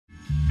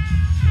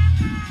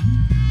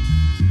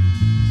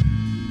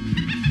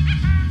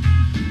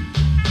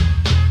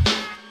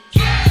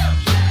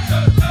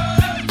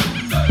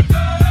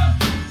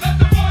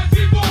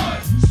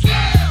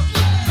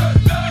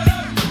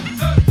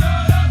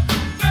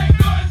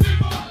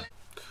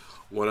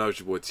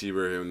with your boy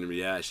T-Bird here in the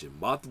reaction.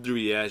 About to do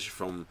reaction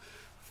from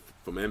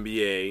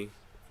NBA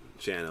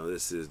channel.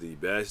 This is the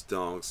best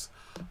dunks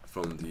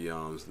from the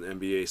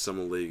NBA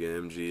Summer League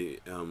and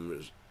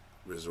MGM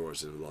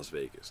resorts in Las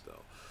Vegas,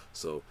 though.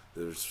 So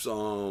there's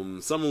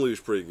Summer League was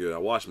pretty good. I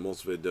watched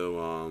most of it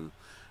though.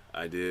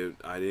 I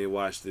didn't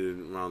watch it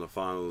around the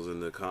finals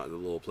and the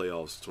little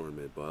playoffs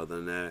tournament, but other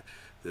than that,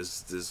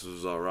 this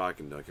was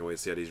rocking though. I can't wait to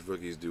see how these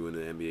rookies do in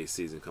the NBA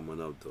season coming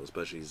up though,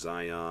 especially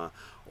Zion,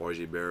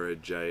 R.J.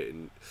 Barrett,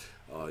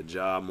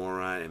 Ja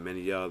Morant, and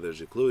many others,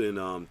 including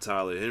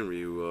Tyler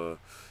Henry, who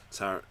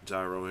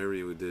Tyrone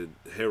Henry, who did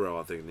Hero,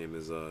 I think his name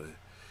is.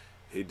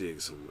 He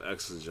did some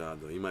excellent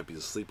job though. He might be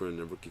the sleeper in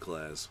the rookie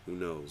class. Who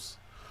knows?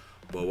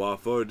 But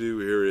without further ado,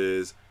 here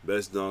is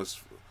best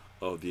dunks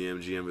of the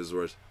MGM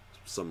Resorts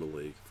Summer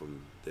League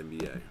from the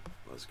NBA.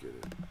 Let's get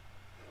it.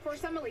 For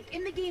Summer League,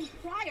 in the game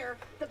prior,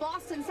 the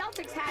Boston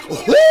Celtics had.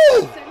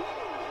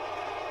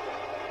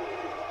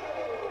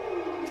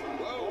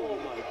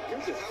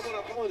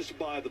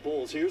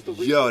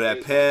 Yo,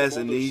 that pass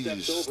and he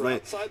just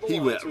slammed. He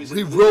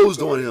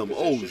rose on him.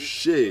 Oh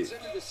shit!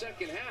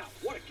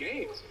 What a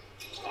game!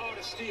 Oh,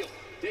 to steal.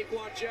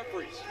 Daquan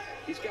Jeffries.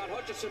 He's got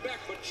Hutchinson back,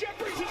 but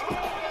Jeffries is.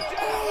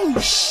 Oh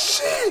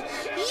shit!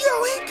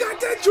 Yo, he got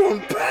that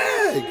joint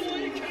back.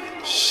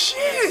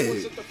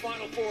 Shit!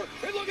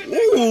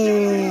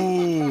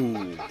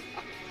 Ooh!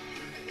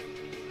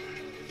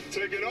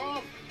 Take it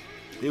off.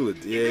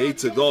 He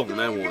took off in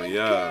that one.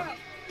 Yeah.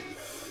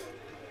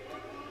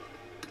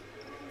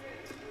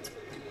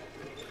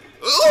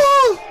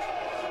 Ooh!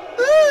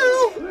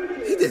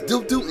 He did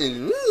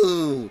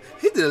and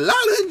he did a lot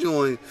of that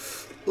joint.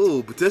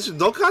 Ooh, potential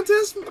dunk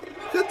contest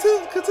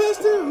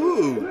contestant.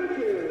 Ooh.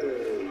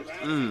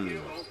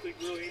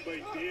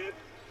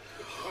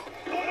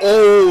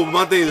 Oh,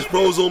 my thing just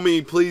froze on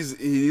me. Please,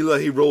 he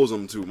rolls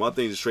on too. My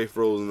thing just straight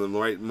froze in the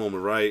right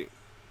moment, right?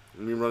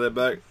 Let me run that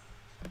back.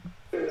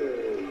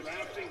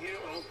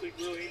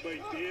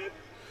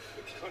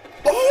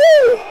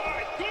 Oh!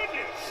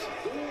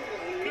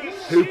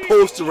 He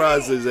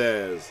posterized his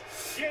ass.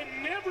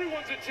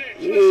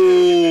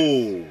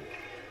 Ooh,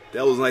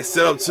 that was a nice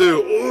setup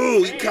too.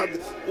 Ooh,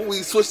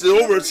 he switched it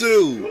over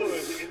too.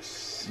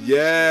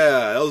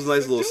 Yeah, that was a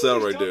nice little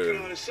setup right there.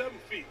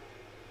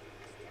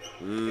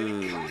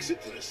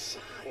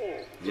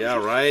 Yeah,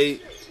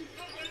 right.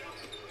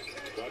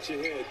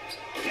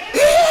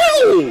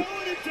 Ew!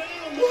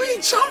 Where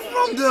he jumped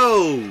from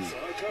though?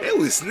 It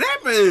was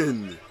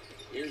snapping.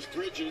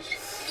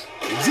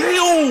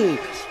 Damn!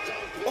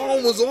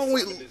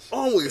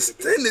 Almost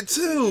extended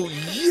too.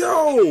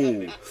 Yo!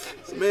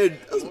 Man,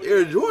 that's some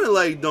Air Jordan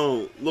like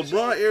don't.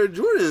 LeBron Air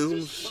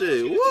Jordan some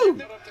shit.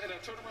 Woo!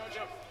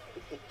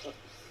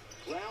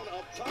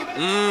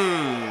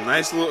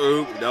 Nice little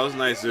oop. That was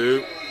nice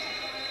oop.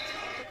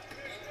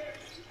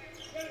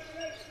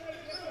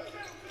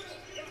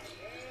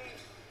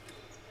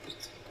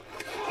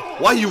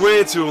 Why you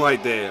ran to him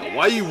like that?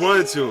 Why you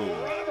running to him?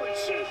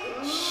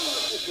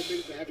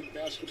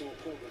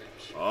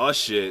 Oh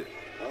shit.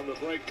 I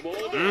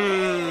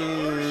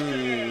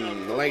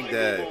like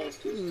that.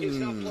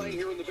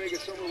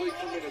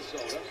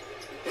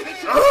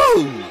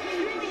 Oh!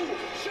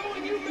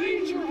 Showing you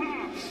major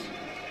hops.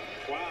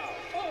 Wow.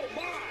 Oh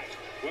my.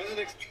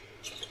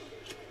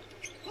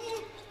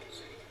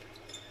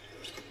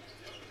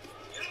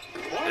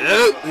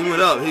 Yep, he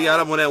went up. He got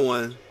up on that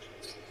one.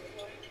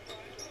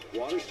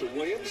 Waters to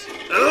Williams.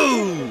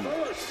 Oh!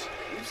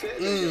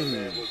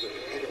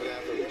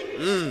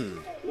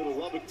 Little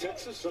Lubbock,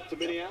 Texas, up to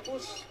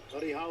Minneapolis.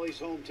 Buddy Holly's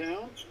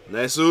hometown.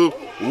 Nice oop.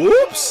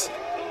 Whoops!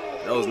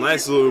 That was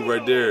nice oop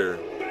right there.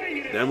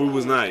 That move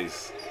was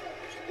nice.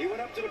 He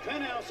went up to the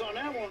penthouse on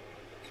that one.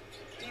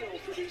 Deal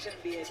for these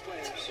NBA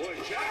players. Boy,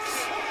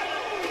 Jackson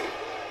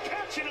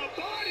catching a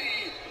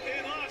body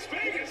in Las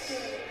Vegas.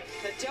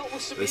 That dealt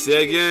with some. Let's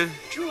say again.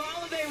 Drew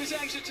Holiday was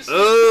anxious to see.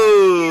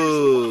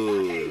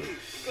 Oh!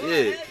 Go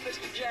ahead,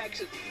 Mr.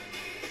 Jackson.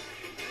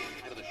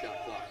 Out of the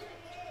shot clock.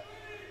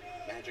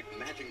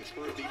 Matching the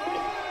spur of the.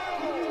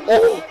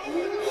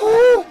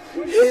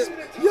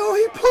 Yo,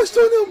 he pushed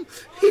on him.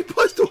 He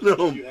pushed on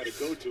him. You had a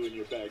go-to in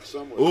your bag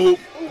somewhere. Oh,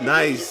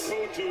 nice.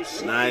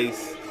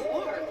 Nice.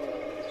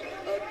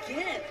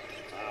 Again.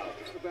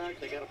 Back,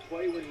 they got to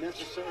play when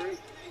necessary.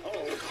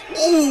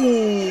 Oh.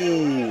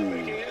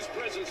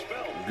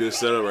 Good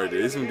setup right there.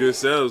 There's some good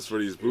setups for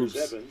these boots.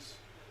 Evans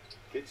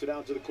kicks it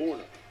out to the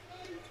corner.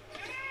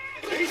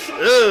 And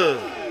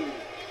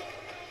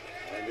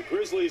the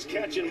Grizzlies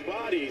catching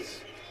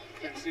bodies.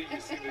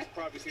 You've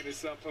probably seen this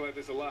son play like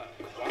this a lot.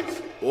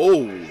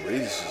 Oh,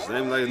 he's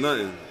slammed like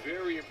nothing.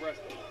 Very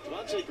impressive.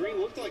 Devontae Green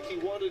looked like he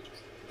wanted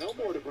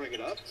Elmore to bring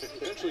it up.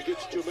 Eventually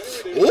gets too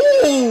many.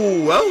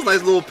 Oh, that was a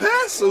nice little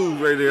pass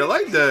right there. I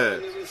like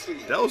that.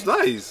 That was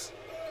nice.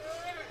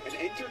 An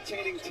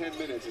entertaining 10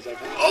 minutes as I.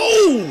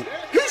 Oh,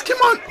 he's came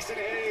on.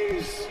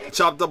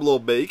 Chopped up a little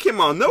bit. He came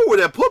out nowhere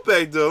that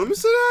putback though. Let me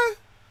see that.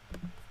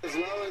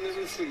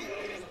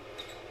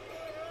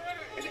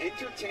 An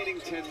entertaining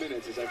 10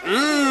 minutes as I.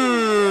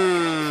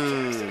 Mmm.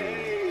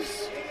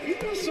 He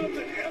does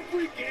something every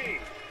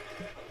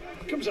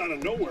comes out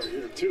of nowhere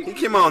here, too. He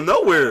came out of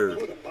nowhere.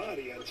 Put a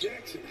body on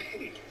Jackson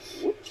Hayes.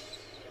 Whoops.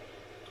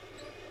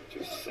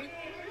 Just saying.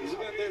 He's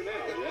about there now,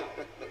 yeah.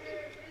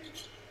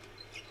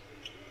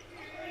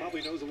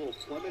 Probably knows a little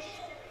Flemish.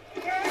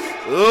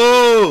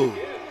 Oh!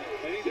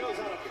 And he knows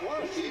how to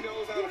flush. He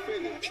knows how to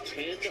finish.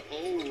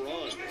 10-0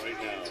 run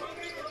right now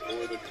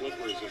for the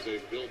Clippers as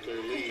they've built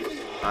their lead.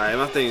 Alright,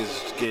 my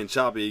thing's getting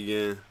choppy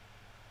again.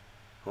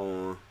 Hold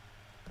on.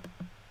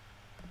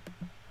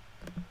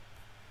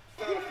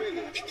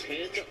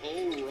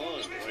 10-0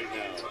 run right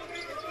now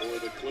for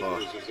the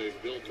Clippers as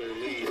they've built their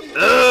lead. 15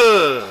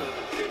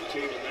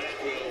 and that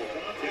will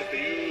get the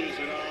U's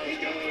and R's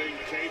going.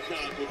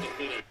 K-Top with the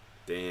finish.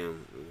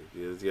 Damn,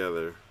 get it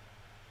together.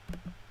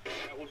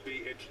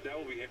 That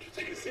will be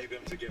interesting to see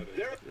them together.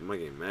 It might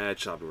get mad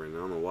choppy right now.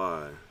 I don't know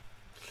why.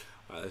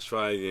 Alright, let's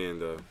try again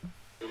though.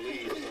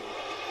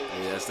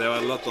 Yeah, that's where I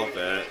left off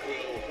at.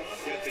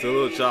 Still a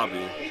little choppy.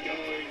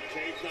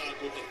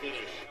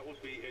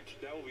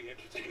 That will be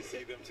interesting to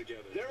see them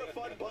together. They're a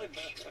fun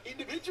bunch.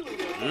 Individually,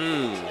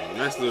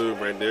 Nice move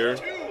right there.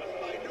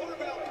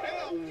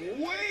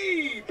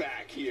 way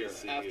back here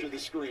after the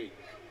screen.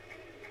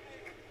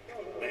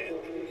 Man,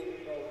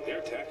 they're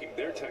attacking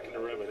the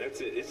rim, and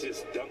that's it. It's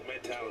just dunk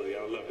mentality.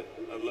 I love it.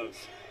 I love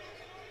it.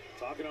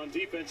 Talking on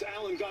defense,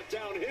 Allen got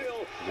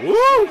downhill. Woo!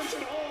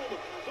 Home,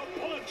 the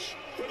punch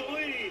for the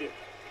lead.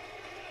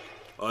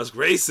 Oh, it's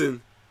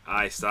Grayson.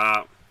 Alright,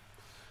 stop.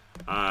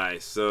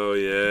 Alright, so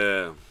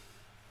yeah.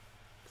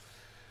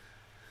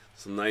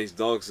 Some nice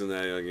dunks in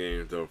that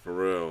game, though, for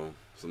real.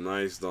 Some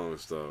nice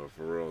dunks, though,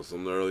 for real. Some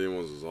of the early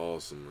ones was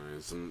awesome,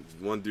 man.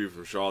 One dude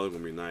from Charlotte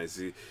gonna be nice.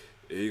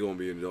 He gonna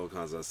be in the dunk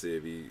contest. I say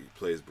if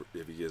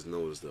he gets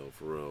noticed, though,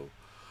 for real.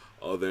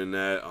 Other than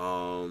that,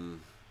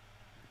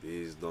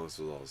 these dunks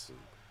was awesome.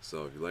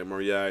 So if you like my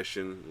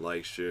reaction,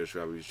 like, share,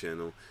 subscribe to the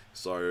channel.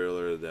 Sorry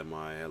earlier that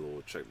I had a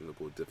little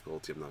technical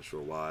difficulty. I'm not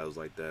sure why it was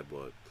like that,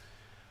 but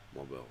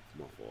my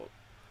fault.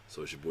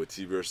 So it's your boy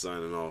T-Bear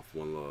signing off.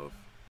 One love.